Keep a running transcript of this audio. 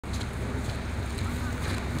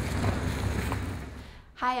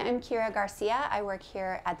Hi, I'm Kira Garcia. I work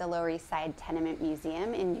here at the Lower East Side Tenement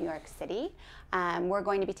Museum in New York City. We're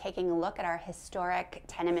going to be taking a look at our historic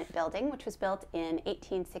tenement building, which was built in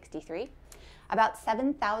 1863. About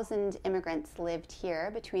 7,000 immigrants lived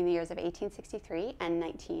here between the years of 1863 and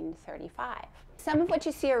 1935. Some of what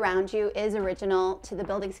you see around you is original to the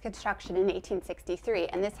building's construction in 1863,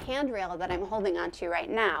 and this handrail that I'm holding onto right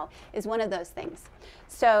now is one of those things.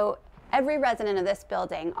 So every resident of this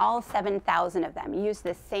building, all 7,000 of them, use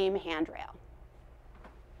this same handrail.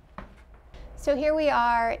 So here we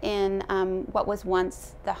are in what was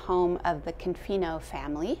once the home of the Confino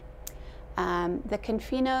family. The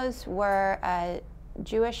Confinos were a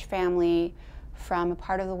Jewish family from a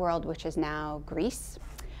part of the world which is now Greece.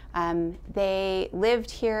 They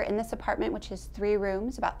lived here in this apartment, which is 3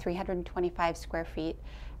 rooms, about 325 square feet,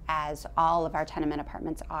 as all of our tenement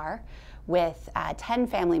apartments are, with 10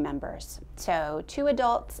 family members. So 2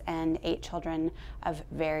 adults and 8 children of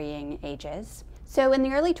varying ages. So in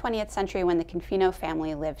the early 20th century, when the Confino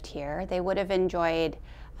family lived here, they would have enjoyed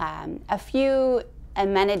a few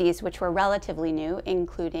amenities which were relatively new,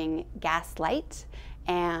 including gas light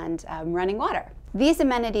and running water. These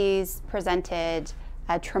amenities presented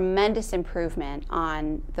a tremendous improvement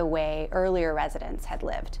on the way earlier residents had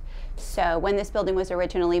lived. So when this building was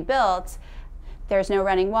originally built, there's no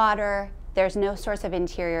running water, there's no source of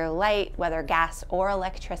interior light, whether gas or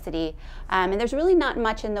electricity, and there's really not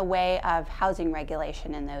much in the way of housing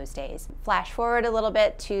regulation in those days. Flash forward a little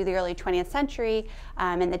bit to the early 20th century,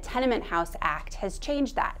 and the Tenement House Act has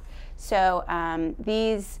changed that. So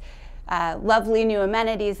these lovely new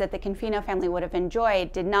amenities that the Confino family would have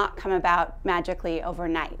enjoyed did not come about magically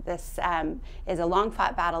overnight. This is a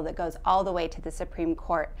long-fought battle that goes all the way to the Supreme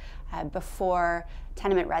Court before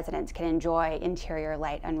tenement residents can enjoy interior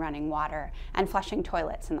light and running water and flushing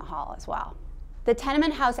toilets in the hall as well. The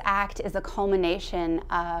Tenement House Act is a culmination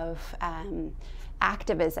of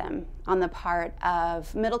activism on the part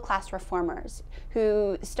of middle-class reformers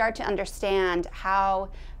who start to understand how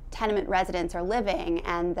tenement residents are living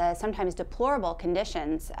and the sometimes deplorable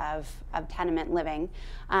conditions of tenement living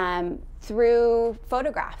through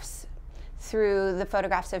photographs, through the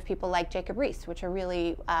photographs of people like Jacob Riis, which are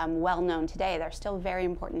really well known today. They're still very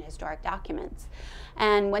important historic documents.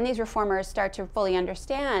 And when these reformers start to fully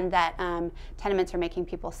understand that tenements are making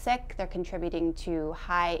people sick, they're contributing to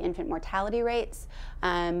high infant mortality rates,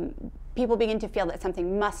 people begin to feel that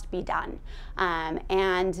something must be done.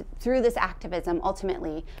 And through this activism,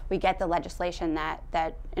 ultimately, we get the legislation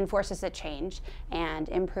that enforces a change and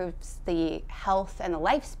improves the health and the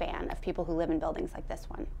lifespan of people who live in buildings like this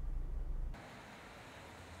one.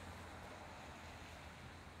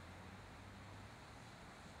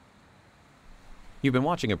 You've been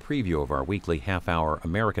watching a preview of our weekly half-hour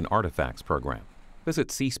American Artifacts program. Visit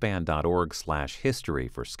cspan.org/history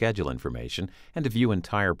for schedule information and to view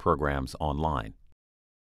entire programs online.